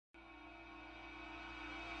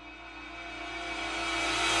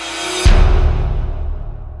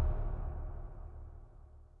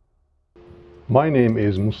My name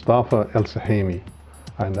is Mustafa El Sahimi,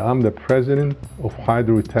 and I'm the president of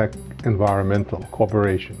Hydrotech Environmental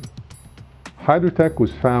Corporation. Hydrotech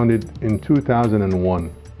was founded in 2001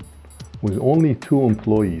 with only 2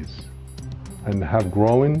 employees and have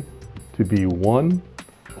grown to be one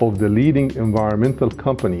of the leading environmental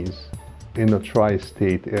companies in the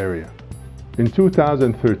tri-state area. In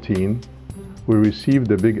 2013, we received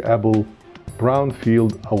the Big Apple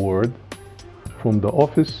Brownfield Award from the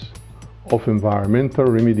Office of Environmental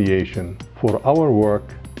Remediation for our work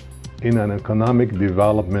in an economic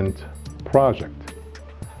development project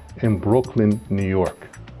in Brooklyn, New York.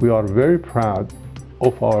 We are very proud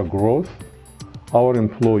of our growth, our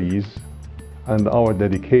employees, and our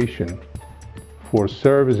dedication for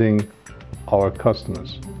servicing our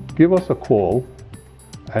customers. Give us a call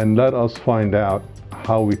and let us find out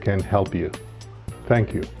how we can help you.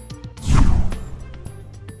 Thank you.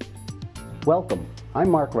 Welcome. I'm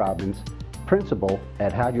Mark Robbins, Principal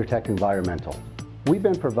at Hydrotech Environmental. We've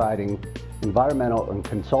been providing environmental and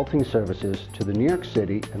consulting services to the New York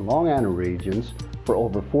City and Long Island regions for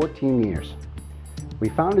over 14 years. We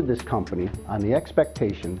founded this company on the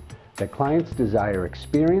expectation that clients desire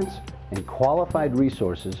experience and qualified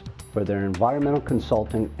resources for their environmental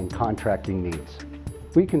consulting and contracting needs.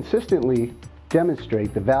 We consistently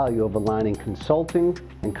demonstrate the value of aligning consulting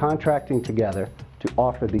and contracting together to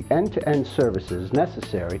offer the end-to-end services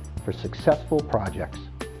necessary for successful projects.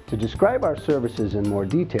 To describe our services in more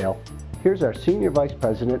detail, here's our Senior Vice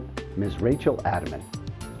President, Ms. Rachel Adaman.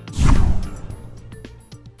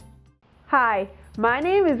 Hi, my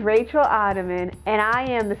name is Rachel Adaman, and I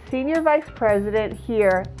am the Senior Vice President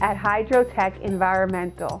here at Hydrotech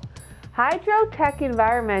Environmental. Hydrotech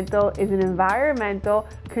Environmental is an environmental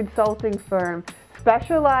consulting firm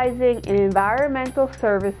specializing in environmental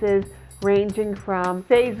services ranging from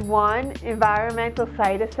Phase 1 environmental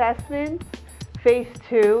site assessments, Phase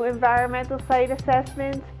 2 environmental site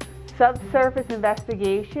assessments, subsurface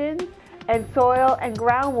investigations, and soil and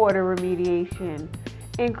groundwater remediation,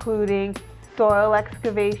 including soil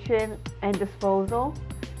excavation and disposal,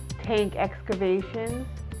 tank excavations,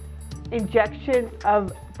 injections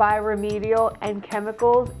of bioremedial and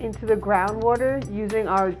chemicals into the groundwater using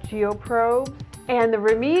our geoprobes, and the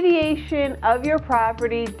remediation of your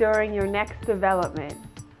property during your next development.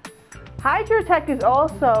 Hydrotech is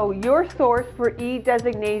also your source for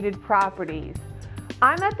E-designated properties.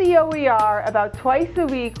 I'm at the OER about twice a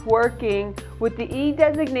week working with the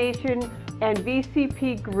E-designation and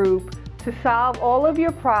VCP group to solve all of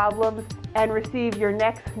your problems and receive your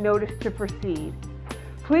next notice to proceed.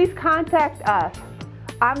 Please contact us.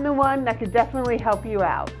 I'm the one that could definitely help you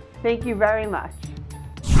out. Thank you very much.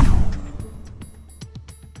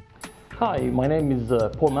 Hi, my name is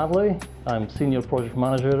Paul Mavley. I'm Senior Project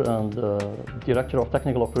Manager and Director of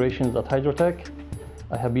Technical Operations at Hydrotech.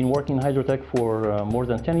 I have been working in Hydrotech for more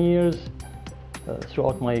than 10 years.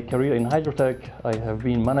 Throughout my career in Hydrotech, I have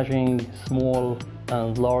been managing small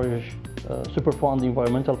and large Superfund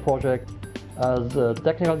environmental projects. As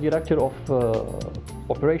Technical Director of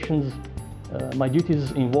Operations, my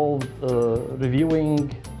duties involve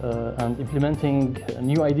reviewing and implementing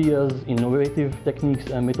new ideas, innovative techniques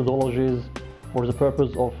and methodologies for the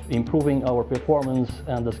purpose of improving our performance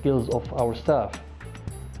and the skills of our staff.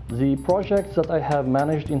 The projects that I have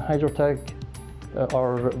managed in Hydrotech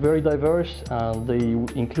are very diverse, and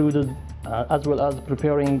they included as well as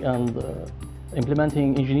preparing and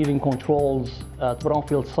implementing engineering controls at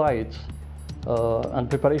brownfield sites and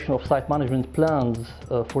preparation of site management plans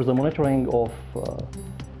for the monitoring of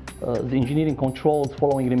the engineering controls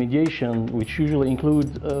following remediation, which usually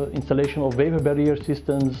include installation of vapor barrier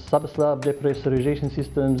systems, subslab depressurization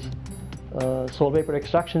systems, soil vapor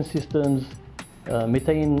extraction systems,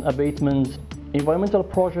 methane abatement. Environmental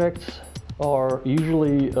projects are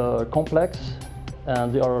usually complex,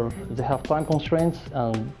 and they have time constraints,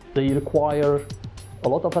 and they require a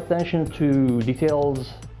lot of attention to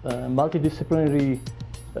details, multidisciplinary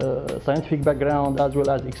scientific background, as well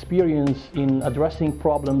as experience in addressing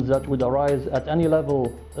problems that would arise at any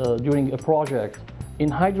level during a project. In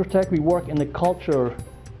Hydrotech, we work in a culture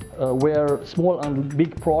where small and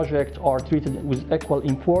big projects are treated with equal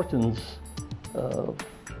importance,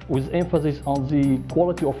 with emphasis on the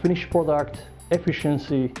quality of finished product,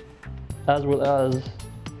 efficiency, as well as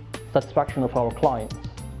satisfaction of our clients.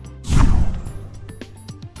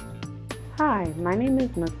 Hi, my name is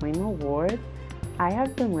Muslima Ward. I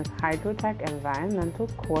have been with Hydrotech Environmental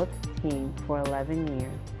Corp's team for 11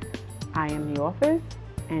 years. I am the Office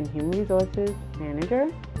and Human Resources Manager.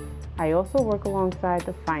 I also work alongside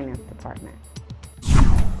the Finance Department.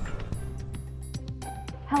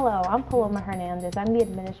 Hello, I'm Paloma Hernandez. I'm the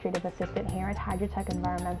administrative assistant here at Hydrotech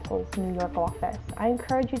Environmental's New York office. I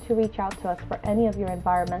encourage you to reach out to us for any of your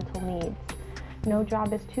environmental needs. No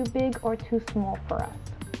job is too big or too small for us.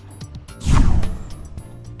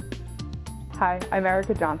 Hi, I'm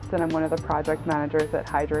Erica Johnston. I'm one of the project managers at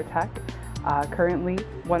Hydrotech. Currently,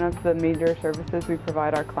 one of the major services we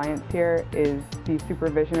provide our clients here is the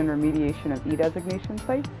supervision and remediation of E-designation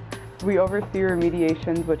sites. We oversee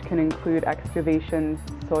remediations which can include excavations,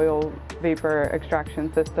 soil vapor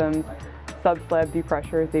extraction systems, subslab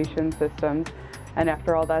depressurization systems, and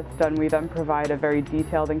after all that's done, we then provide a very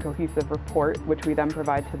detailed and cohesive report which we then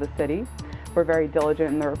provide to the city. We're very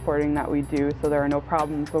diligent in the reporting that we do, so there are no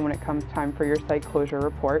problems when it comes time for your site closure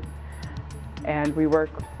report. And we work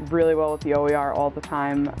really well with the OER all the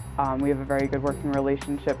time. We have a very good working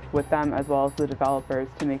relationship with them as well as the developers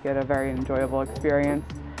to make it a very enjoyable experience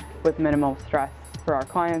with minimal stress for our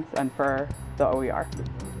clients and for the OER.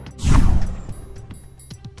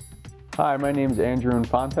 Hi, my name is Andrew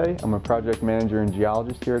Infante. I'm a project manager and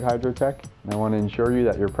geologist here at Hydrotech, and I want to ensure you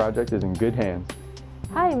that your project is in good hands.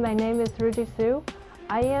 Hi, my name is Ruji Su.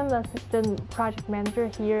 I am the assistant project manager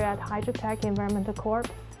here at Hydrotech Environmental Corp.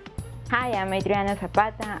 Hi, I'm Adriana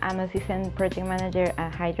Zapata. I'm assistant project manager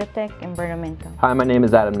at Hydrotech Environmental. Hi, my name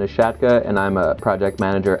is Adam Nishatka, and I'm a project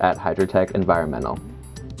manager at Hydrotech Environmental.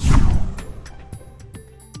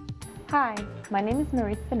 Hi, my name is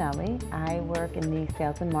Marie Spinelli. I work in the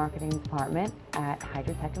sales and marketing department at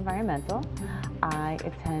Hydrotech Environmental. I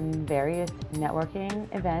attend various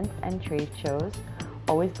networking events and trade shows,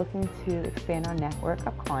 always looking to expand our network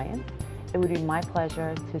of clients. It would be my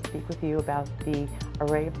pleasure to speak with you about the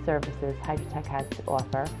array of services Hydrotech has to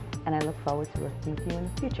offer, and I look forward to working with you in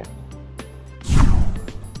the future.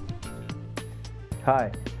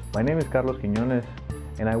 Hi, my name is Carlos Quiñones,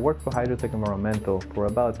 and I work for Hydrotech Environmental for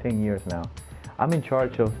about 10 years now. I'm in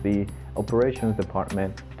charge of the operations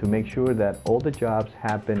department to make sure that all the jobs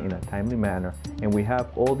happen in a timely manner and we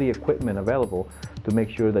have all the equipment available to make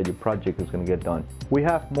sure that your project is going to get done. We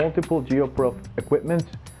have multiple geoproof equipment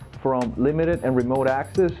from limited and remote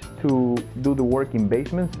access to do the work in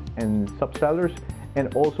basements and subcellars,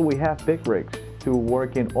 and also we have big rigs to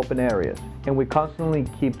work in open areas. And we constantly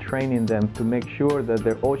keep training them to make sure that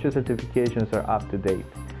their OSHA certifications are up to date.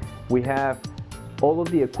 We have all of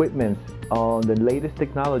the equipment on the latest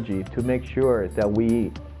technology to make sure that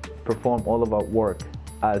we perform all of our work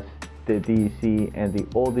as the DEC and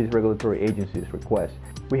all these regulatory agencies request.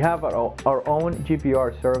 We have our own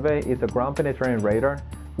GPR survey. It's a ground penetrating radar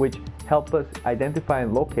which help us identify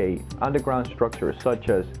and locate underground structures such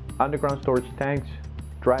as underground storage tanks,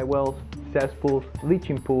 dry wells, cesspools,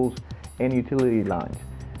 leaching pools, and utility lines.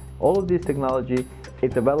 All of this technology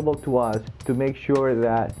is available to us to make sure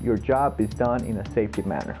that your job is done in a safety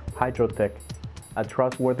manner. Hydrotech, a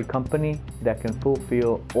trustworthy company that can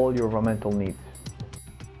fulfill all your environmental needs.